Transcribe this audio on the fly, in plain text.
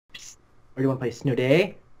Or do you want to play Snow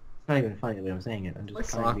Day? It's not even funny the way I'm saying it. I'm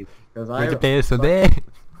just trying to be. Because We're to I. play today.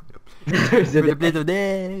 We're to play What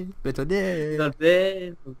today. Play today.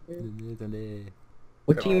 Today.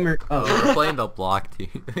 team are... Oh, Oh. we're playing the block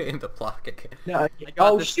team. In the block again. No, got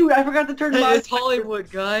oh this. shoot, I forgot to turn Hey, it's modifiers. Hollywood,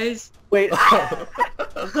 guys. Wait, Oh,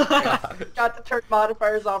 got to turn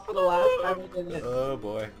modifiers off for the last time. I did it. oh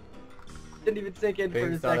boy. Didn't even sink in for a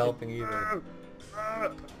Ping's not second. helping either.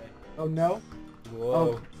 Oh no. Whoa.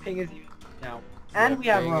 Oh, ping is even now. And we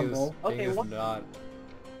have Ping Rumble. Ping Okay, is what? not.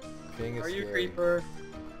 Ping is Are you scary. creeper?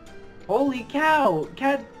 Holy cow!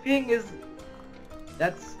 Cat ping is...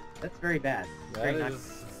 That's very bad. That Very nice.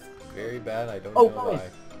 is very bad. I don't Oh, know boy. why.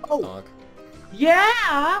 Oh, Donk.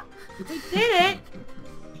 yeah! We did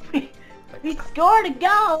it! We scored a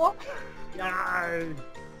goal! Yay!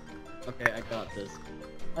 Okay, I got this.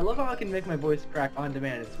 I love how I can make my voice crack on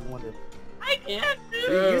demand. It's wonderful. I can't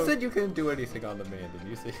You said you couldn't do anything on demand, and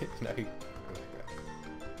you said no.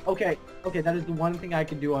 Okay, that is the one thing I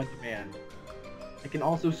can do on demand. I can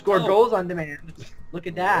also score Oh. goals on demand. Look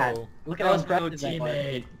at that. Whoa. Look at That how was no impressive that was.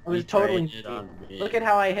 teammate. I was He totally... traded on me. Look at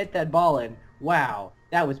how I hit that ball in. Wow,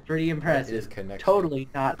 that was pretty That is impressive. connection. Totally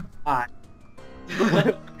not hot.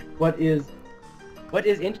 What is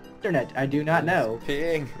internet? I do not know.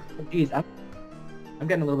 Ping. Oh, jeez, I'm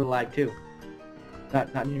getting a little bit of lag too.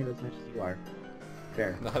 Not near as much as you are.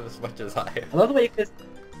 Fair. Not as much as I am. I love the way you just...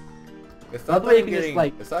 It's By not the way, that you I'm can just, getting.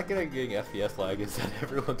 like- It's not getting FPS lag. It's that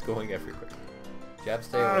everyone's going everywhere. Jab,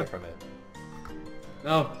 stay away from it.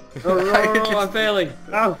 No. No, I'm failing.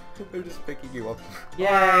 No. They're just picking you up.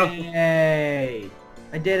 Yay!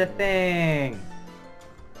 I did a thing!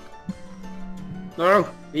 No.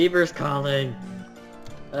 Beaver's calling.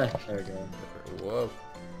 There we go. Whoa.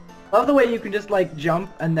 Love the way you can just like jump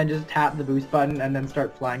and then just tap the boost button and then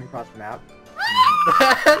start flying across the map.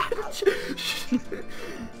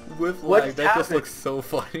 With What's lag, that just happened? looks so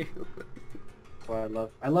funny.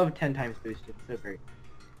 Well, I love 10 times boost. It's so great.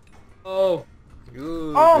 Oh.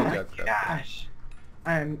 Ooh, Oh good my job, Scott. gosh!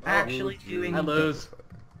 I'm actually Ooh, doing... I lose.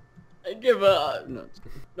 I give up.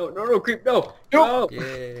 No, creep, no. No.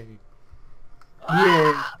 Yay.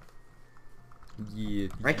 Yeah. Yeah.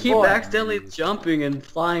 I keep Boy. accidentally jumping and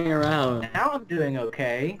flying around. Now I'm doing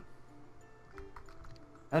okay.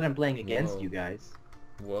 Now that I'm playing against Whoa. you guys.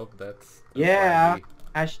 Well, that's Yeah. laggy.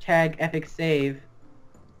 Hashtag epic save.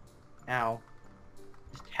 Ow.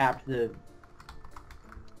 Just tapped the...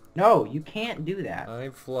 No, you can't do that.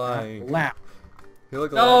 I'm flying. Wow. You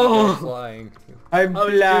look No. like you're flying. I'm I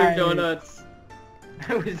was doing donuts.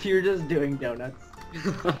 You're just doing donuts.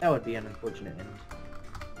 That would be an unfortunate end.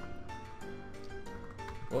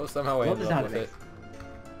 Well, somehow I Love ended the up sound with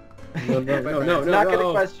it it. No, no, Not gonna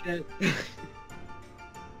no. question it.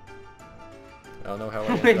 I don't know how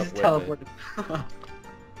I We ended just up with it. teleported.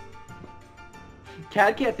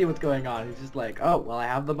 Cat can't see what's going on. He's just like, oh, well, I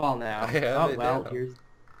have the ball now. I have Oh, it well, now. here's...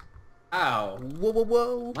 Ow. Whoa, whoa,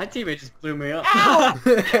 whoa! My teammate just blew me up. Ow!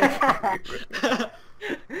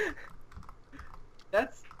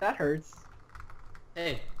 That hurts.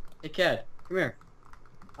 Hey, Cat, come here.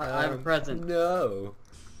 I have a present. No.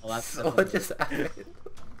 Well, that's So what just happened?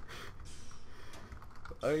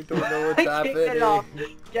 I don't know what's I can't happening. get it off.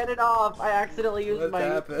 Get it off. I accidentally used What's my...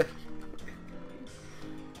 happened?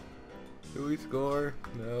 Do we score?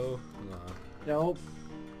 No. No. Nope.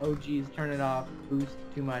 Oh, geez, turn it off. Boost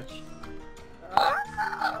too much.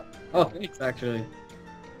 Oh, thanks, actually.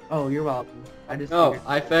 Oh, you're welcome. I just... No, figured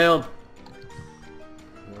I failed.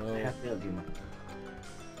 I No. have failed you much.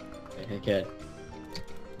 Hey, Cat.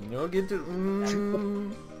 No, get to.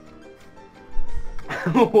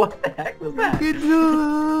 What the heck was that?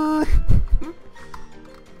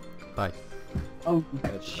 Bye. Oh,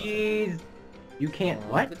 jeez. You can't...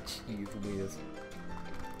 What? The cheese whiz.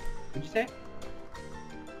 What'd you say?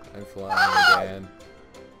 I'm flying again.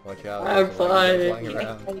 Watch out. I'm there's a lot of flying.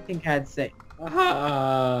 around. Anything Cat say.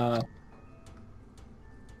 Ah.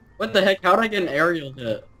 What the heck? How'd I get an aerial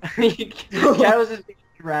hit? Cat was just being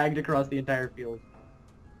dragged across the entire field.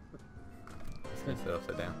 It's gonna sit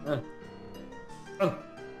upside down. Oh.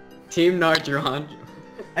 Team Narjaran.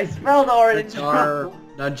 I spelled orange. Najar... For a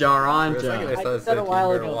second Najaranja. I thought it said a said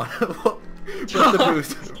while Team ago. Marijuana. Press the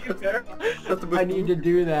boost. Press the boost. I need to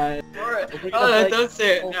do that. Alright. We're gonna Oh, play don't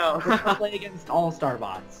say it against now. We're gonna play against all-star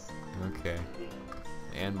bots. Okay.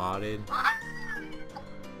 And modded.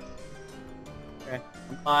 Okay.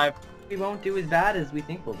 I'm 5. We won't do as bad as we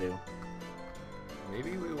think we'll do.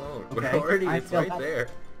 Maybe we won't. Okay, We're already, I it's feel right that- there.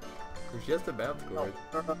 We're just about to score.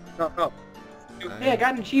 No. Hey, I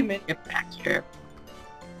got an achievement. Get back here.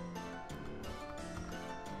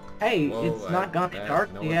 Hey, Whoa, it's not gone that-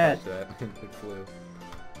 dark no one yet. touched that. It flew.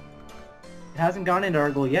 It hasn't gone into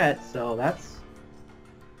our goal yet, so that's...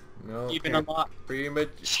 No. Even can't- unlocked.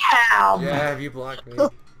 Jab! Yeah, have you blocked me?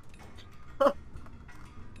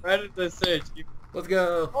 Right at the search. Let's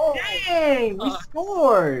go. Oh. Dang! We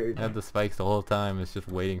scored! I have the spikes the whole time. It's just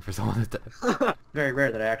waiting for someone to die. Very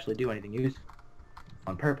rare that I actually do anything useful.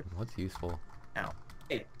 On purpose. What's useful?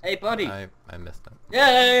 Hey, buddy. I missed that.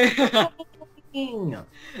 Yay! Dang.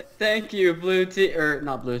 Thank you, blue team, or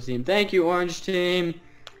not blue team. Thank you, orange team.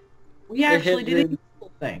 We actually did a hidden-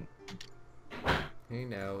 useful thing. Hey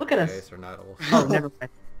now, Look at us. guys are not all. Oh, never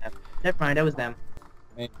mind. Never mind, that was them.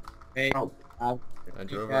 Hey, Oh. I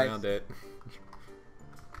drove guys. around it.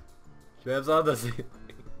 Jab's on the ceiling.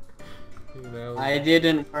 You know. I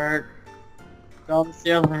didn't work. Go on the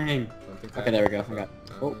ceiling. Something's Okay, there we go. happening. I got-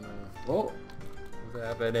 Oh, oh. no. Whoa. What's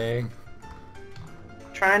happening?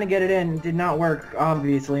 Trying to get it in did not work,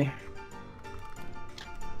 obviously.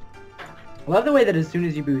 I love the way that as soon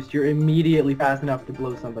as you boost, you're immediately fast enough to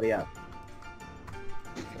blow somebody up.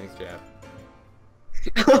 Thanks, Jab.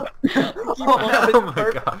 Oh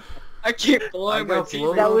my god. I keep I blowing my got team.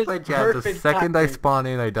 blown That up was by Jab. The perfect second I timing. spawn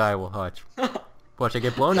in, I die. Well, watch. Watch, I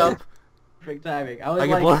get blown up. Perfect timing. I was I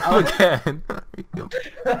get like, blown up again.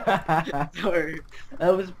 Sorry.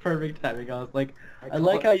 that was perfect timing. I was like, I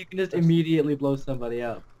like how you can just immediately blow somebody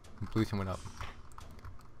up. Blue team went up.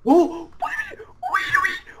 Ooh!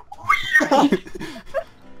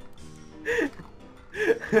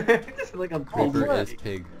 Just like a Creeper big is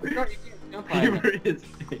pig. Creeper is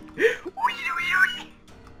big.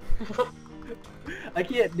 I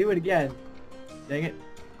can't do it again. Dang it.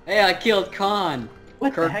 Hey, I killed Khan.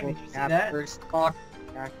 What the heck? Did you see that? First talk.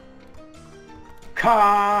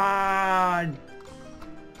 Con!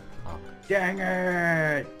 Oh. Dang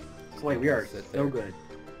it! Wait, we are Sit so there. good.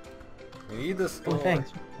 We need the score. Oh,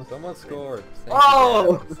 thanks. Someone scored. Thank you,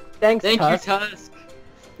 Oh! Jab. Thanks, Thank you, Tusk. Tusk.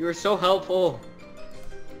 You were so helpful.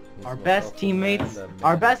 He's Our the best helpful teammates, man, the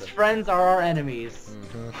our man, best the- friends are our enemies.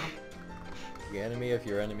 Mhm. The enemy of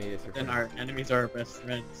your enemy is your friend. And our enemies are our best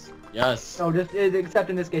friends. Yes. So just, except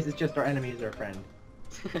in this case, it's just our enemies or friend.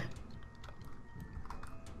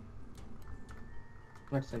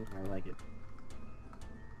 Much simpler, I like it.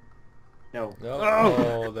 No. No,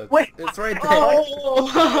 Oh! oh, that's, Wait! it's right there.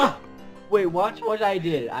 Oh! Wait, watch what I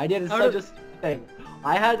did. I did How such did- a stupid thing.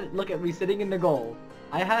 I had, look at me sitting in the goal.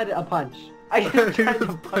 I had a punch. I just tried to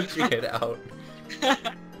punch Punching it out.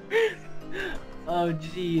 Oh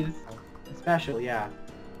jeez. Special, yeah.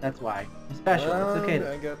 That's why. Special, it's okay.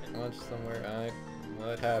 I got punched somewhere.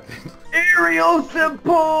 What happened? Aerial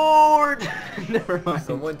support! Never mind.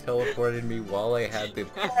 Someone teleported me while I had the.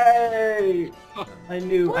 Hey! I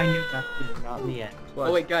knew that was not in the end.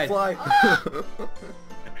 Oh, wait, guys. Fly.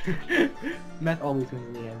 Meth always wins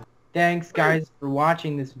in the end. Thanks guys for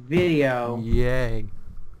watching this video. Yay.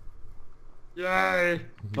 Yay.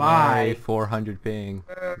 Bye. Yay, 400 ping.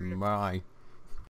 Bye.